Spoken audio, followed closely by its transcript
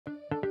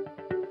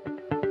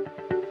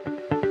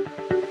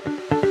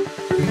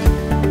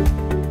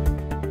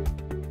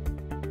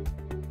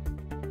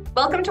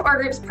Welcome to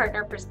our group's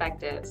Partner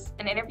Perspectives,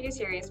 an interview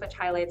series which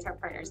highlights our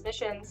partners'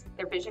 missions,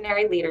 their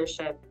visionary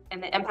leadership,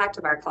 and the impact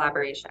of our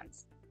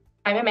collaborations.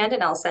 I'm Amanda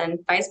Nelson,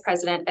 Vice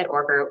President at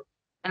Our Group,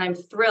 and I'm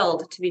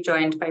thrilled to be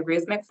joined by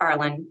Ruth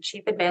McFarlane,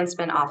 Chief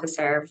Advancement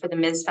Officer for the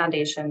Ms.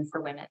 Foundation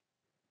for Women.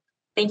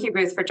 Thank you,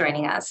 Ruth, for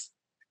joining us.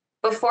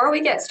 Before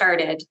we get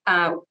started,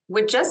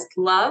 would just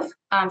love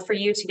for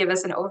you to give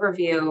us an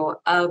overview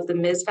of the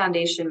Ms.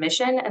 Foundation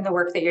mission and the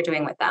work that you're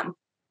doing with them.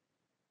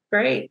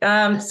 Great.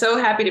 So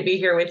happy to be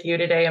here with you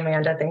today,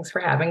 Amanda. Thanks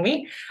for having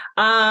me.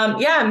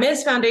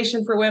 Ms.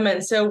 Foundation for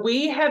Women. So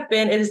we have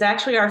been, it is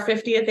actually our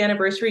 50th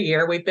anniversary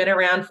year. We've been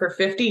around for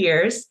 50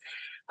 years.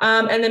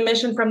 And the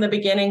mission from the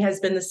beginning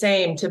has been the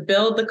same, to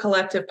build the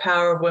collective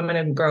power of women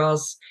and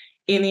girls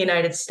in the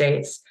United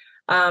States.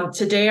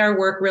 Today, our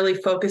work really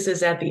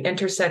focuses at the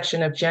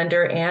intersection of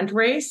gender and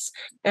race,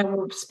 and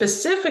we're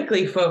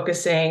specifically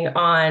focusing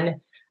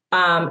on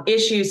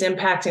issues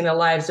impacting the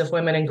lives of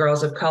women and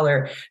girls of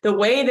color. The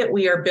way that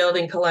we are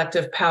building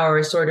collective power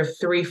is sort of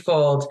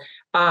threefold.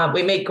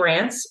 We make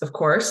grants, of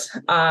course,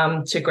 to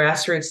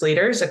grassroots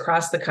leaders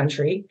across the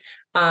country.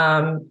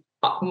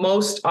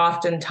 Most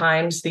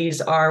oftentimes,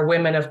 these are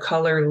women of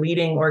color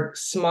leading or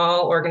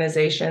small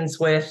organizations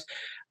with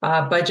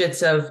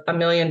budgets of $1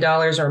 million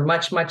or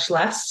much, much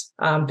less,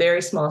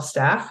 very small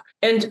staff,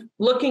 and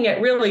looking at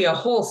really a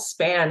whole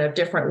span of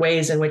different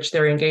ways in which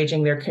they're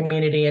engaging their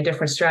community and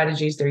different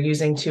strategies they're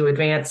using to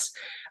advance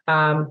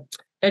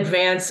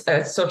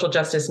a social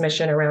justice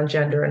mission around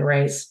gender and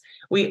race.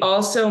 We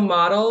also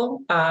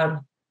model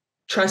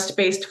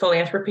trust-based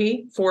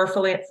philanthropy for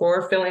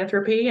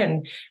philanthropy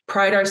and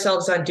pride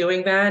ourselves on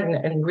doing that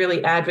and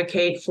really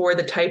advocate for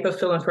the type of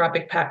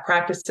philanthropic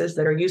practices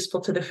that are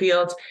useful to the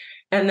field.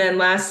 And then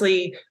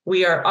lastly,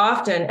 we are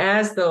often,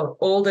 as the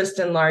oldest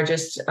and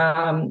largest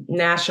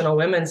national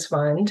women's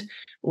fund,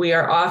 we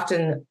are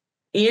often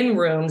in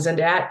rooms and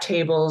at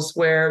tables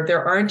where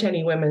there aren't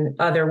any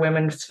other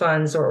women's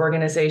funds or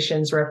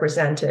organizations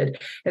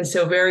represented. And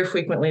so very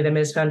frequently, the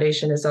Ms.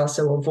 Foundation is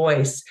also a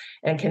voice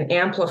and can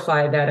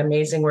amplify that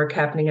amazing work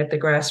happening at the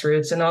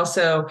grassroots and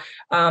also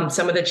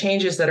some of the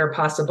changes that are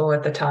possible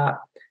at the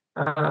top.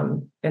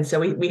 And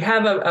so we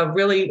have a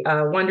really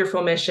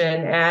wonderful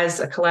mission as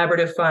a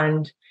collaborative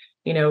fund,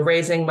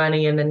 raising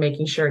money and then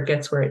making sure it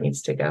gets where it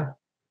needs to go.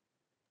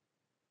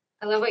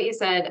 I love what you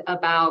said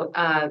about,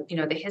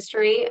 the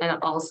history and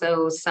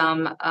also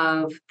some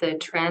of the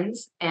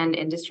trends and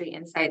industry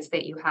insights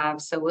that you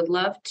have. So would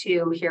love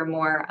to hear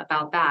more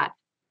about that.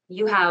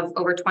 You have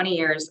over 20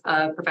 years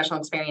of professional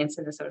experience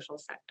in the social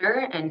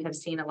sector and have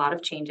seen a lot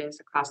of changes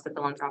across the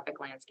philanthropic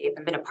landscape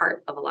and been a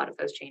part of a lot of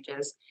those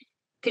changes.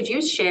 Could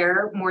you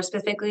share more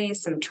specifically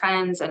some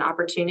trends and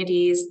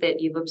opportunities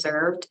that you've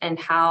observed and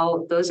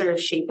how those are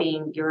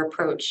shaping your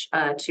approach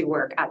to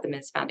work at the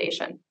Ms.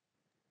 Foundation?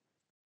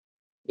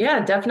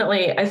 Yeah,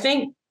 definitely. I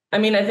think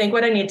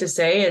what I need to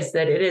say is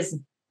that it is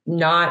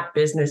not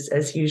business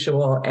as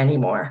usual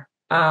anymore.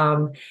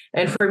 And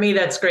for me,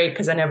 that's great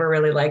because I never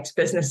really liked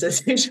business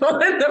as usual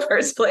in the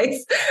first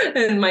place.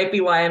 And might be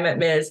why I'm at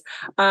Ms.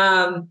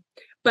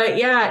 But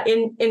yeah,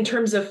 in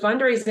terms of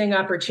fundraising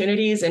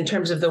opportunities, in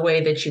terms of the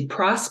way that you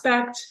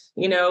prospect,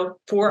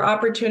 for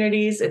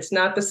opportunities, it's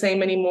not the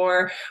same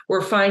anymore.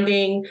 We're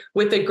finding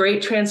with the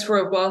great transfer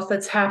of wealth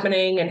that's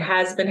happening and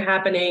has been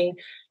happening,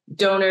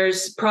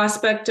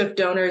 prospective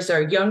donors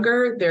are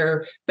younger,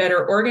 they're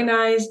better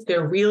organized,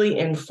 they're really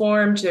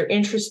informed, they're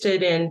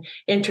interested in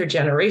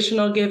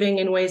intergenerational giving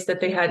in ways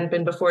that they hadn't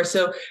been before.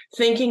 So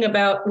thinking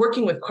about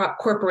working with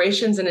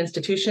corporations and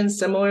institutions,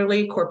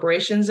 similarly,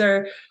 corporations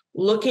are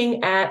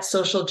looking at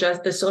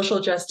the social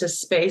justice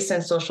space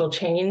and social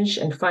change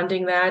and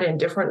funding that in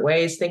different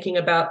ways, thinking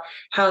about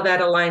how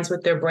that aligns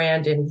with their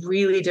brand in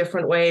really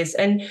different ways.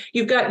 And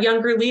you've got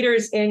younger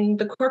leaders in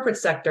the corporate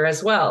sector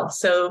as well.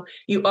 So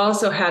you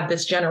also have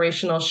this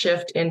generational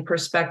shift in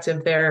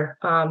perspective there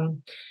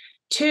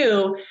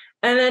too.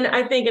 And then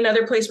I think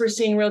another place we're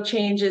seeing real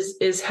change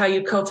is how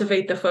you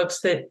cultivate the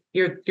folks that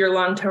your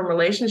long-term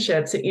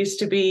relationships. It used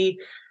to be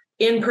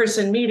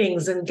in-person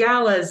meetings and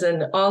galas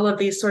and all of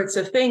these sorts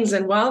of things.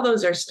 And while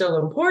those are still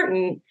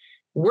important,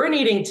 we're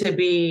needing to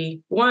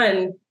be,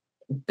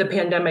 the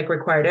pandemic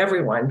required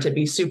everyone to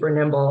be super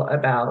nimble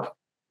about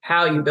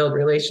how you build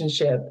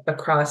relationship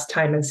across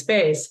time and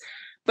space.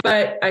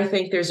 But I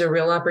think there's a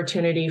real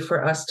opportunity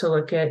for us to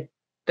look at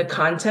the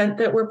content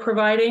that we're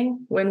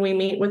providing when we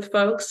meet with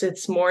folks.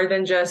 It's more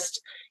than just,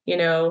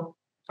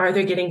 are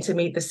they getting to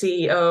meet the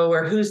CEO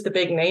or who's the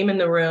big name in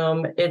the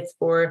room?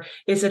 Or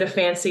is it a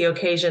fancy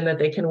occasion that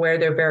they can wear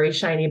their very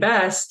shiny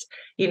best?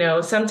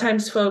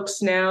 Sometimes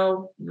folks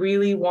now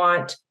really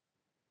want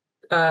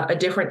a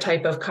different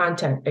type of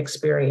content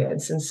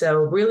experience. And so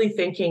really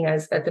thinking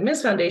at the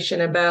Ms.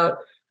 Foundation about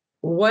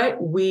what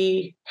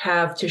we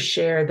have to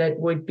share that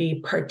would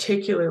be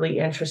particularly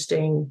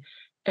interesting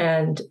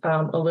and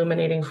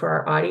illuminating for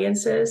our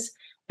audiences,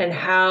 and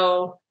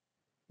how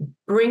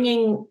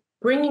bringing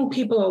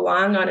people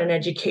along on an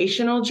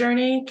educational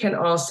journey can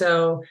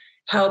also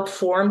help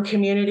form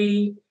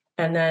community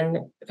and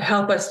then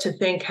help us to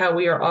think how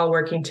we are all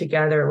working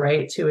together,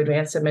 right, to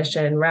advance a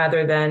mission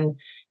rather than,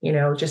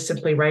 just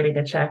simply writing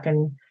a check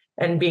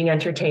and being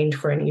entertained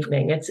for an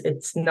evening.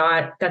 That's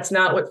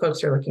not what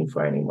folks are looking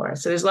for anymore.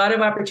 So there's a lot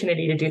of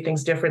opportunity to do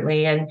things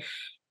differently. And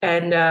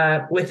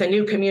with a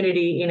new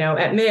community,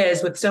 at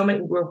MIS, with so many,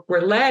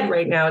 we're led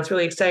right now. It's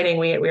really exciting.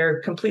 We're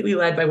completely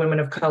led by women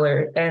of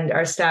color, and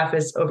our staff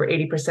is over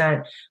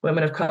 80%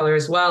 women of color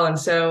as well. And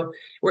so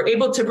we're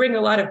able to bring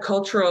a lot of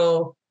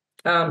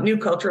new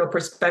cultural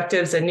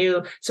perspectives, a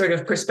new sort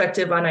of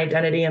perspective on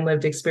identity and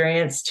lived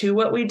experience to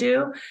what we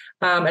do.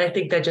 And I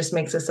think that just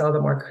makes us all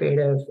the more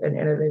creative and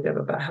innovative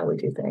about how we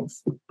do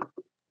things.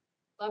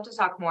 Love to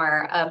talk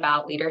more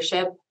about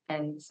leadership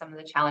and some of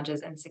the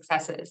challenges and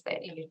successes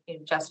that you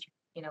just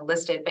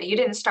listed, but you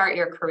didn't start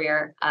your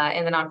career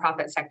in the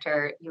nonprofit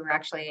sector. You were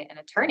actually an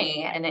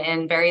attorney and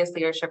in various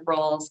leadership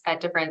roles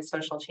at different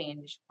social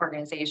change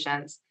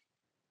organizations.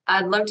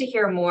 I'd love to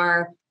hear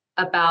more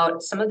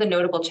about some of the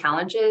notable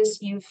challenges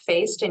you've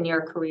faced in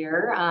your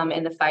career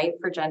in the fight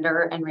for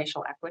gender and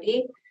racial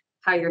equity,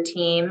 how your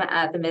team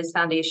at the MIS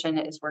Foundation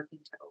is working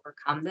to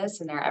overcome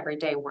this in their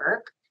everyday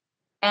work.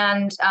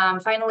 And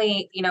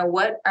finally,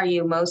 what are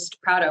you most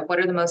proud of? What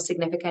are the most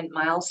significant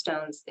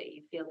milestones that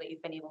you feel that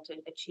you've been able to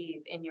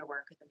achieve in your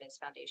work at the MIS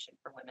Foundation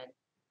for Women?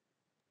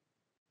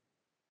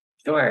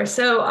 Sure.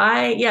 So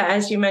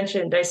as you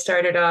mentioned,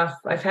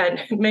 I've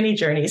had many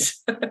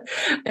journeys.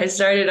 I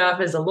started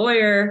off as a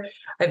lawyer.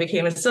 I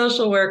became a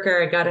social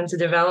worker. I got into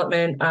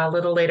development a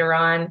little later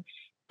on,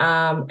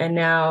 and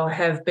now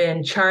have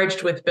been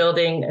charged with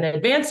building an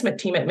advancement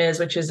team at MIS,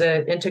 which is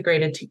an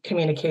integrated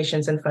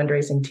communications and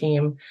fundraising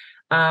team.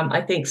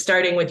 I think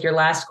starting with your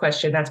last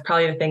question, that's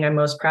probably the thing I'm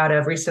most proud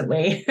of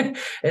recently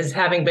is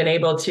having been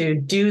able to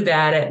do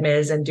that at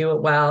MIS and do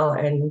it well.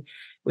 And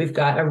we've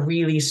got a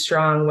really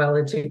strong,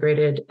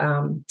 well-integrated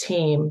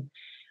team.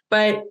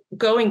 But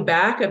going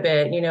back a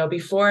bit,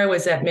 before I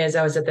was at MIS,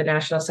 I was at the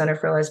National Center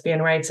for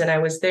Lesbian Rights, and I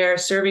was there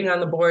serving on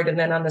the board and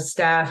then on the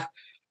staff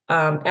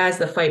as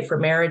the fight for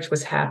marriage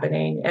was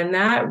happening. And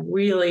that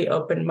really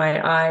opened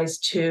my eyes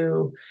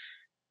to,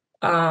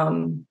 not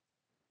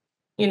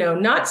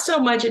so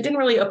much, it didn't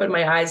really open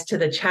my eyes to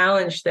the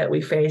challenge that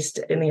we faced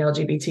in the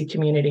LGBT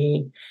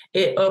community.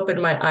 It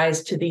opened my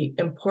eyes to the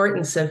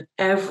importance of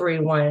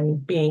everyone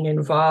being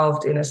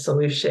involved in a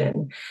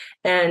solution.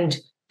 And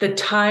the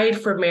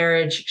tide for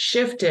marriage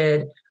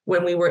shifted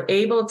when we were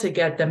able to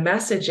get the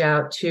message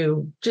out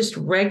to just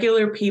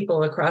regular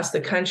people across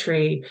the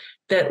country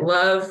that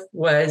love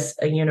was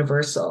a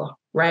universal,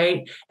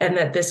 right? And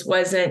that this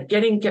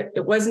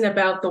it wasn't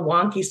about the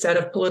wonky set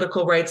of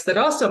political rights that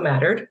also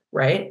mattered,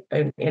 right?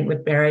 And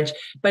with marriage,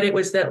 but it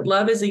was that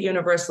love is a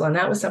universal, and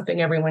that was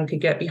something everyone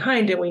could get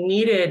behind. And we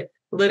needed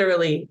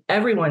literally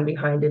everyone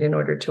behind it in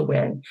order to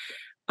win.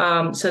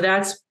 So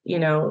that's,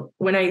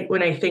 when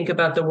I think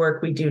about the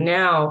work we do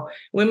now,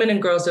 women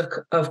and girls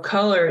of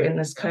color in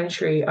this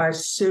country are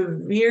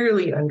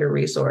severely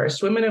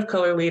under-resourced. Women of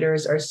color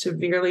leaders are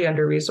severely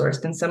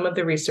under-resourced. And some of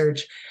the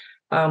research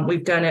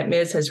we've done at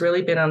MIS has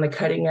really been on the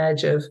cutting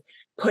edge of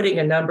putting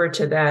a number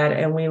to that.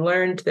 And we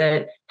learned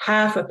that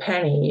half a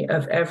penny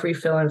of every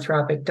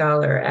philanthropic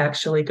dollar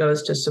actually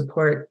goes to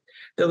support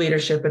the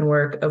leadership and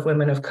work of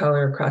women of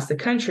color across the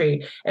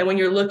country. And when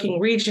you're looking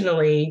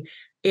regionally,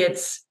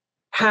 it's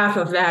half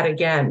of that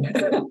again,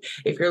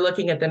 if you're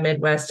looking at the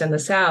Midwest and the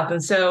South.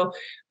 And so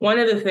one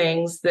of the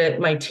things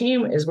that my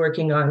team is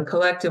working on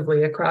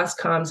collectively across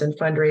comms and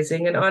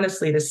fundraising, and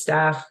honestly, the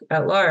staff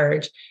at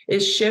large,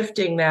 is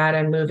shifting that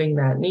and moving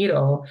that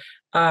needle.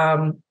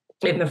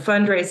 In the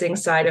fundraising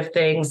side of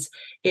things,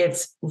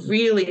 it's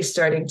really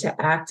starting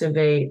to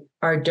activate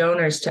our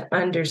donors to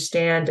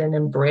understand and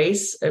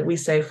embrace, we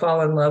say, fall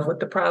in love with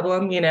the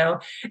problem,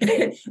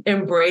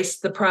 embrace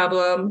the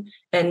problem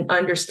and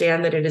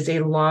understand that it is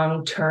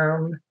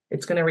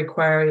it's going to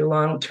require a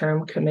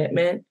long-term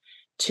commitment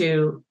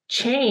to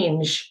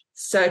change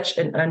such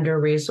an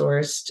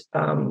under-resourced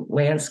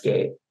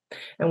landscape.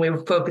 And we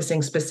were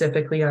focusing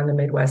specifically on the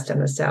Midwest and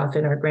the South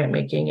in our grant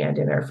making and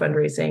in our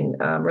fundraising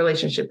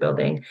relationship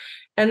building.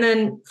 And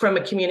then from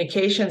a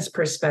communications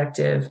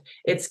perspective,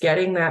 it's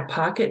getting that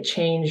pocket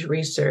change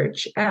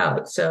research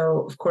out.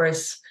 So, of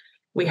course,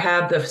 we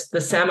have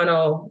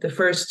the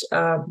first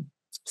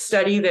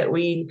study that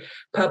we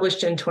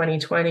published in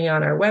 2020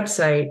 on our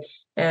website.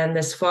 And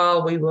this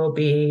fall, we will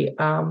be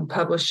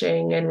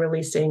publishing and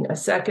releasing a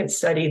second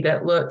study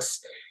that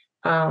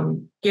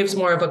gives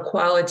more of a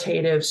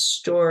qualitative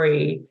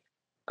story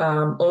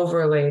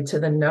overlay to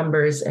the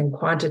numbers and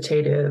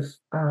quantitative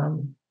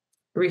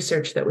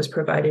research that was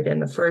provided in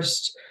the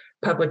first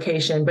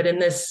publication. But in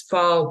this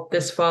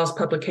fall's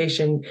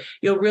publication,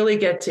 you'll really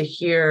get to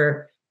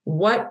hear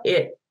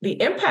the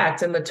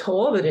impact and the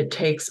toll that it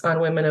takes on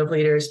women of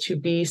leaders to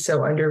be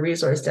so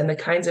under-resourced and the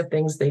kinds of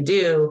things they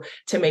do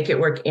to make it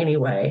work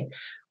anyway.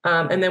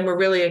 And then we're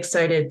really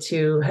excited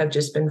to have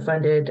just been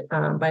funded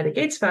by the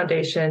Gates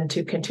Foundation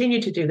to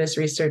continue to do this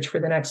research for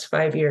the next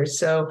 5 years.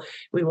 So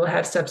we will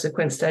have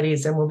subsequent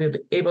studies and we'll be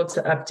able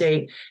to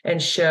update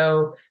and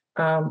show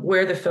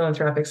where the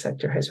philanthropic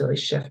sector has really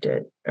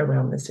shifted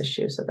around this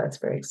issue. So that's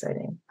very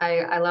exciting.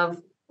 I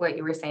love what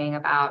you were saying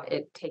about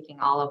it taking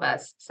all of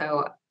us.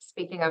 So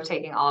speaking of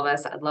taking all of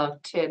us, I'd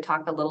love to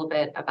talk a little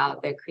bit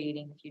about the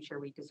Creating the Future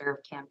We Deserve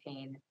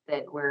campaign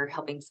that we're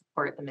helping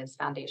support the Ms.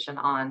 Foundation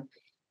on,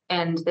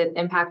 and the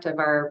impact of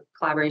our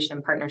collaboration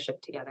and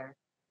partnership together.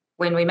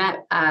 When we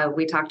met,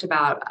 we talked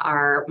about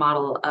our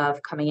model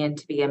of coming in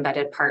to be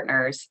embedded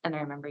partners. And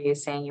I remember you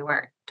saying you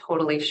weren't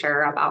totally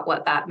sure about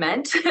what that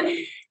meant.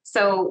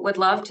 So would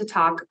love to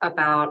talk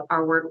about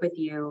our work with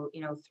you,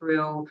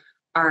 through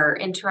our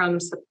interim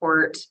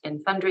support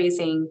in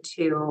fundraising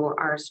to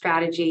our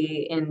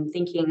strategy in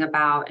thinking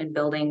about and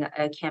building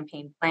a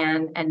campaign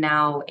plan, and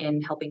now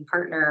in helping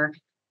partner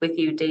with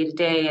you day to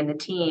day and the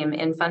team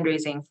in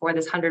fundraising for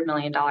this $100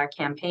 million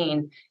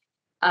campaign.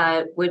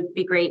 Would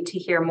be great to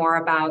hear more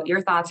about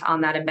your thoughts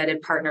on that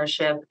embedded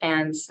partnership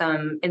and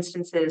some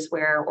instances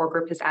where Or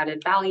Group has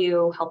added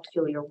value, helped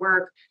fuel your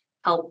work,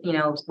 help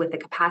with the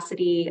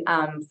capacity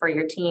for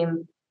your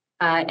team,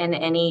 and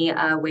any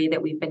way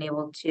that we've been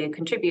able to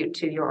contribute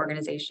to your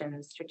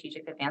organization's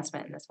strategic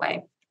advancement in this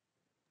way.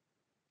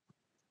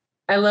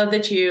 I love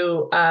that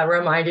you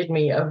reminded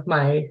me of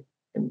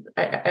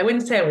I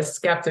wouldn't say I was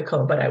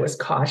skeptical, but I was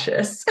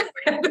cautious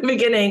at the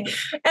beginning.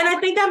 And I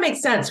think that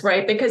makes sense,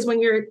 right? Because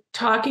when you're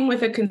talking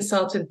with a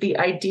consultant, the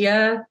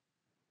idea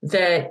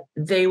that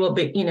they will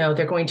be,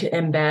 they're going to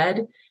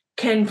embed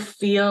can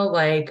feel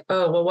like,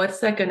 oh, well, what's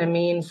that going to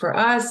mean for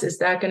us? Is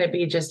that going to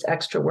be just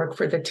extra work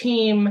for the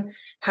team?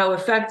 How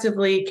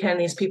effectively can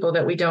these people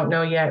that we don't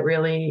know yet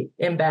really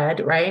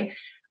embed, right?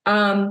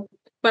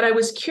 But I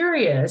was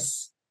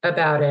curious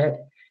about it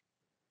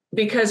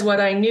because what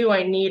I knew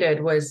I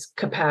needed was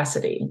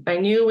capacity. I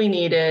knew we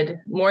needed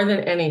more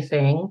than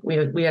anything.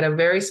 We had a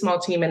very small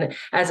team. And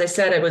as I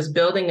said, I was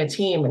building a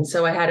team. And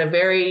so I had a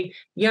very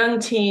young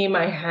team.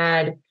 I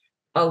had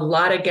a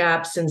lot of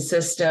gaps in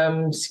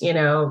systems,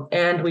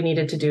 and we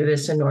needed to do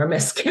this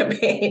enormous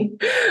campaign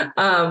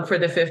for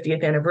the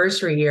 50th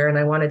anniversary year. And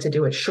I wanted to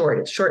do it short.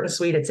 It's short and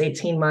sweet. It's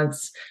 18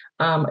 months.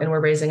 And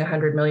we're raising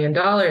 $100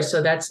 million.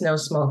 So that's no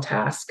small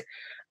task.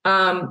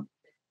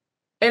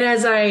 And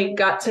as I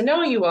got to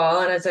know you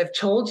all, and as I've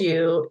told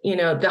you,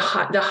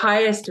 the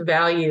highest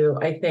value,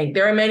 I think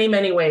there are many,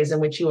 many ways in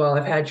which you all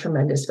have had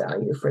tremendous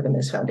value for the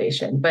Ms.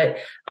 Foundation. But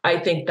I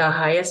think the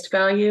highest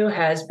value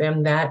has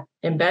been that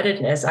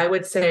embeddedness. I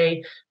would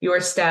say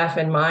your staff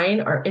and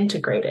mine are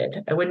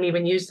integrated. I wouldn't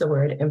even use the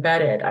word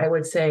embedded. I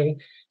would say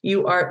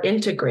you are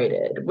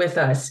integrated with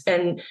us.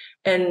 And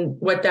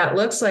what that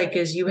looks like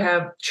is you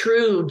have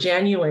true,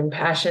 genuine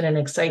passion and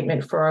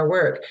excitement for our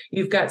work.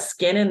 You've got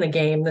skin in the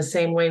game the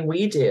same way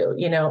we do.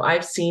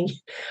 I've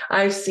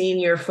seen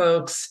your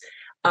folks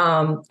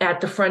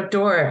at the front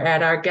door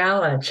at our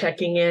gala,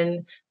 checking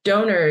in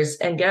donors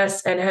and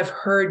guests, and have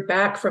heard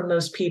back from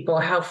those people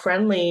how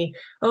friendly.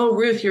 Oh,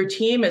 Ruth, your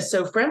team is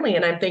so friendly.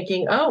 And I'm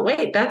thinking, oh,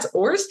 wait, that's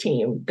Or's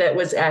team that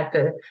was at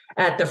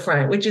the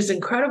front, which is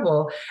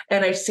incredible.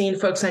 And I've seen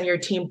folks on your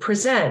team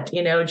present,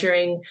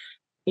 during,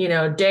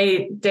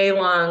 day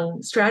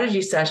long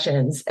strategy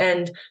sessions,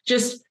 and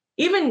just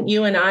even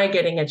you and I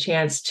getting a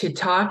chance to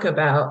talk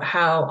about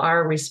how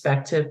our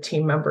respective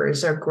team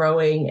members are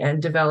growing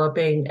and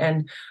developing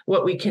and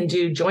what we can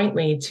do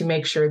jointly to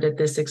make sure that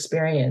this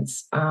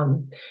experience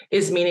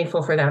is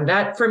meaningful for them.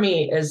 That, for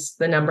me, is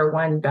the number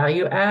one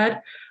value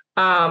add.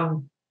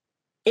 In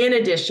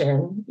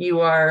addition, you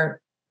are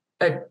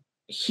a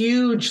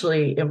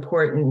hugely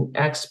important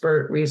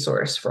expert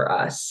resource for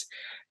us.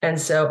 And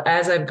so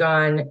as I've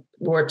gone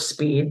warp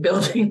speed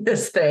building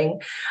this thing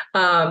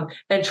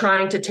and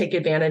trying to take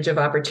advantage of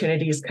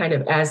opportunities kind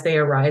of as they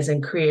arise in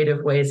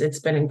creative ways, it's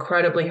been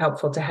incredibly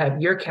helpful to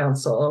have your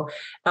counsel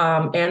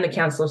and the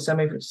counsel of some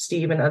of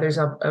Steve and others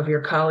of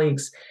your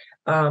colleagues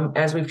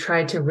as we've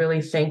tried to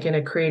really think in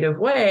a creative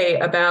way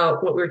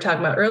about what we were talking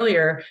about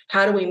earlier.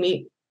 How do we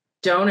meet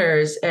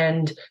donors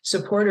and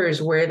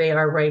supporters where they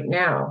are right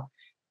now?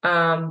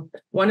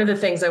 One of the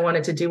things I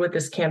wanted to do with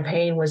this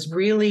campaign was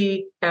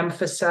really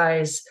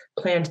emphasize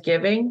planned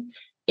giving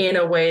in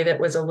a way that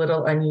was a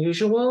little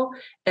unusual,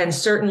 and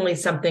certainly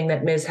something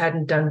that Ms.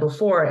 hadn't done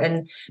before.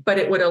 But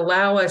it would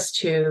allow us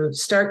to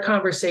start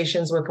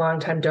conversations with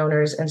longtime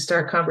donors and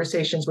start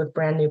conversations with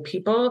brand new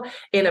people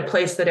in a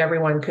place that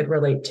everyone could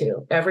relate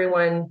to.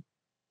 Everyone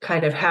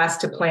kind of has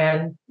to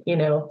plan,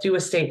 do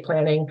estate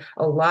planning.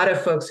 A lot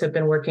of folks have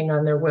been working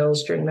on their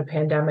wills during the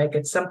pandemic.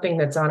 It's something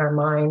that's on our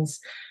minds.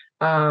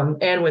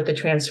 And with the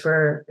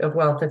transfer of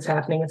wealth that's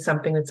happening, it's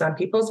something that's on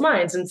people's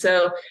minds. And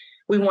so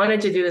we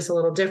wanted to do this a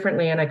little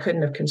differently, and I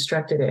couldn't have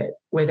constructed it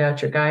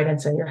without your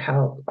guidance and your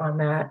help on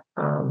that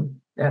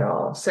at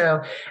all.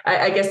 So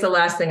I guess the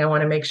last thing I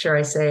want to make sure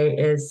I say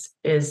is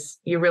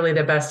you're really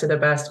the best of the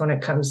best when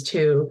it comes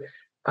to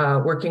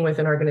working with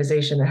an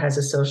organization that has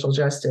a social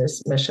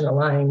justice mission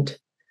aligned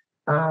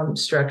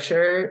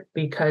structure,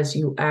 because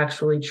you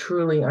actually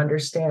truly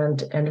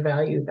understand and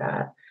value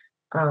that.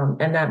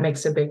 And that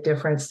makes a big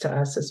difference to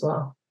us as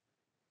well.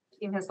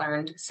 team has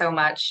learned so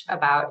much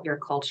about your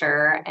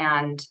culture,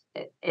 and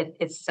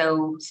it's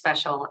so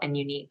special and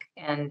unique.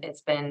 And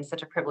it's been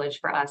such a privilege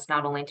for us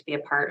not only to be a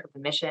part of the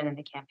mission and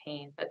the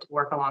campaign, but to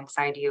work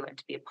alongside you and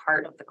to be a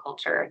part of the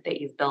culture that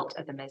you've built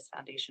at the Ms.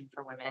 Foundation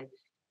for Women.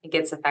 It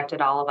gets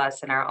affected all of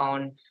us in our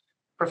own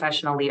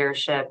professional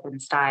leadership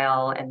and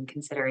style and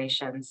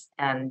considerations.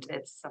 And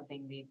it's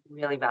something we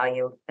really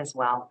value as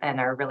well and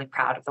are really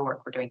proud of the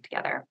work we're doing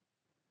together.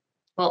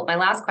 Well, my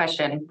last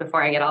question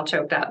before I get all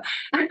choked up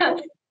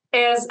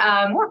is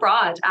more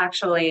broad,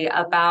 actually,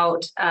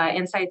 about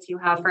insights you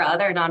have for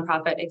other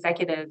nonprofit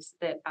executives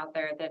that out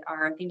there that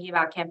are thinking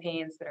about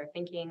campaigns, that are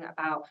thinking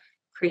about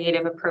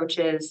creative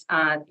approaches.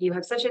 You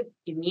have such a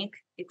unique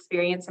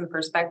experience and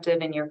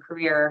perspective in your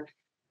career.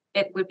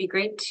 It would be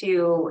great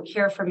to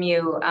hear from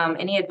you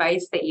any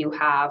advice that you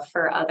have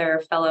for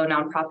other fellow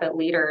nonprofit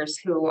leaders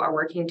who are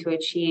working to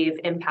achieve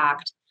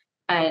impact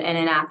and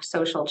enact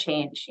social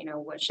change.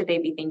 What should they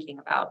be thinking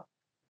about?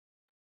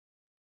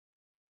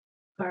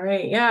 All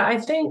right. Yeah, I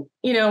think,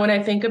 when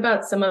I think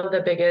about some of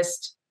the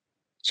biggest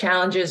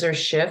challenges or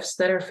shifts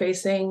that are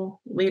facing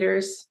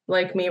leaders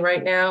like me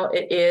right now,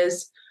 it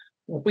is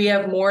we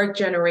have more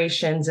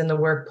generations in the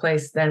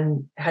workplace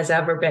than has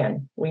ever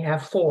been. We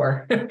have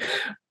 4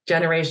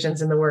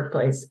 generations in the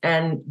workplace,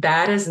 and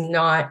that is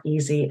not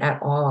easy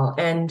at all.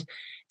 And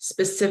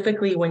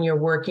specifically when you're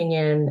working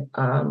in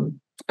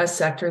a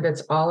sector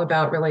that's all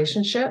about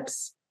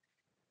relationships,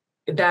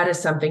 that is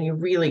something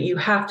you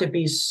have to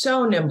be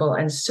so nimble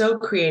and so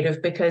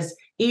creative, because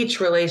each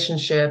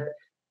relationship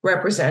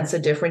represents a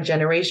different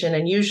generation.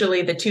 And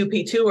usually the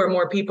 2P2 or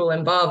more people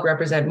involved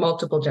represent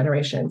multiple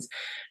generations.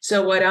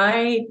 So what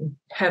I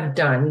have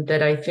done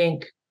that I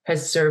think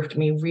has served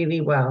me really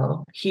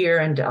well here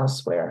and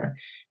elsewhere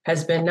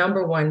has been,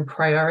 number one,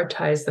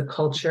 prioritize the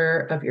culture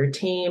of your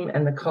team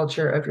and the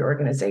culture of your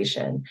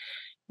organization.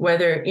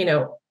 Whether,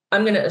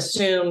 I'm going to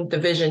assume the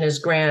vision is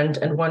grand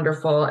and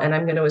wonderful, and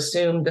I'm going to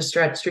assume the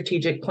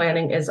strategic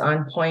planning is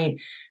on point.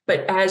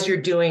 But as you're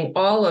doing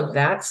all of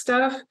that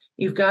stuff,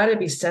 you've got to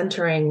be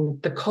centering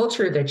the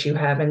culture that you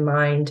have in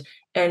mind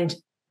and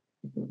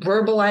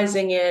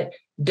verbalizing it,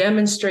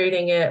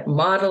 demonstrating it,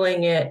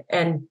 modeling it,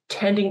 and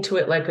tending to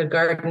it like a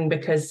garden,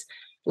 because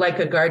like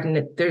a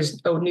garden,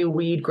 there's a new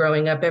weed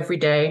growing up every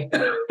day.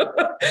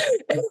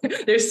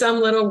 There's some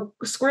little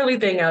squirrely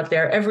thing out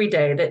there every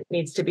day that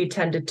needs to be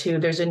tended to.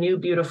 There's a new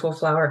beautiful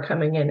flower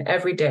coming in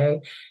every day.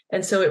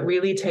 And so it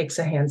really takes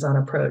a hands-on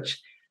approach.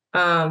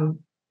 And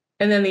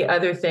then the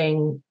other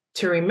thing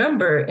to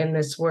remember in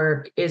this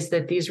work is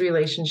that these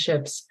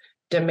relationships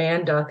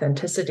demand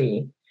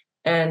authenticity.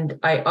 And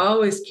I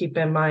always keep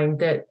in mind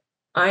that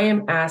I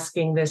am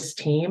asking this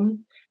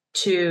team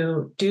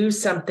to do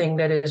something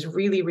that is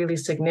really, really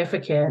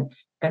significant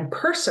and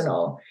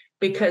personal,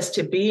 because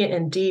to be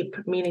in deep,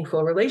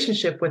 meaningful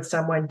relationship with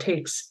someone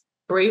takes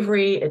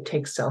bravery, it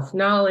takes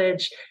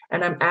self-knowledge,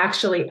 and I'm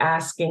actually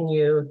asking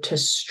you to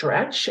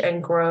stretch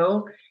and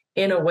grow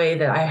in a way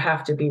that I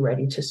have to be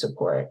ready to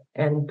support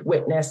and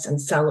witness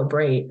and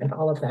celebrate and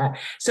all of that.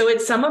 So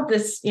it's some of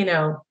this,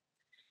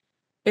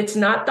 it's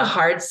not the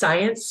hard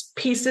science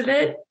piece of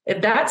it.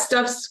 That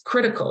stuff's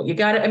critical.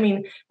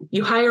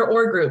 You hire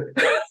or group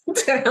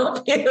to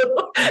help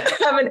you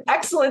have an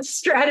excellent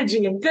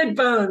strategy and good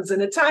bones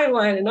and a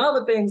timeline and all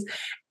the things.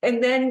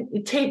 And then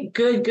you take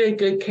good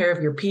care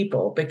of your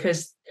people,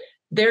 because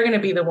they're going to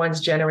be the ones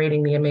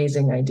generating the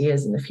amazing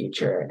ideas in the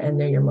future, and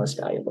they're your most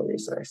valuable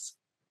resource.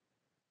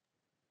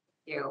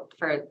 Thank you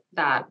for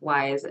that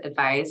wise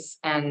advice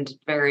and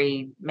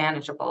very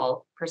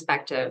manageable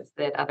perspective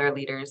that other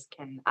leaders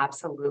can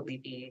absolutely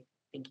be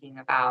thinking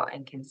about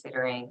and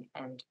considering,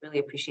 and really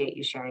appreciate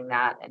you sharing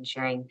that and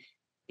sharing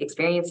the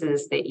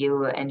experiences that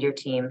you and your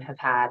team have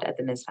had at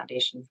the Ms.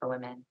 Foundation for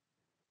Women.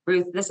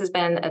 Ruth, this has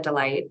been a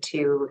delight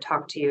to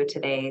talk to you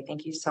today.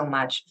 Thank you so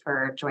much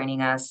for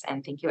joining us,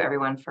 and thank you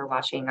everyone for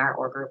watching our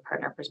Or Group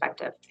Partner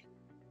Perspective.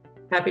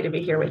 Happy to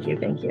be here with you.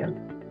 Thank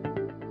you.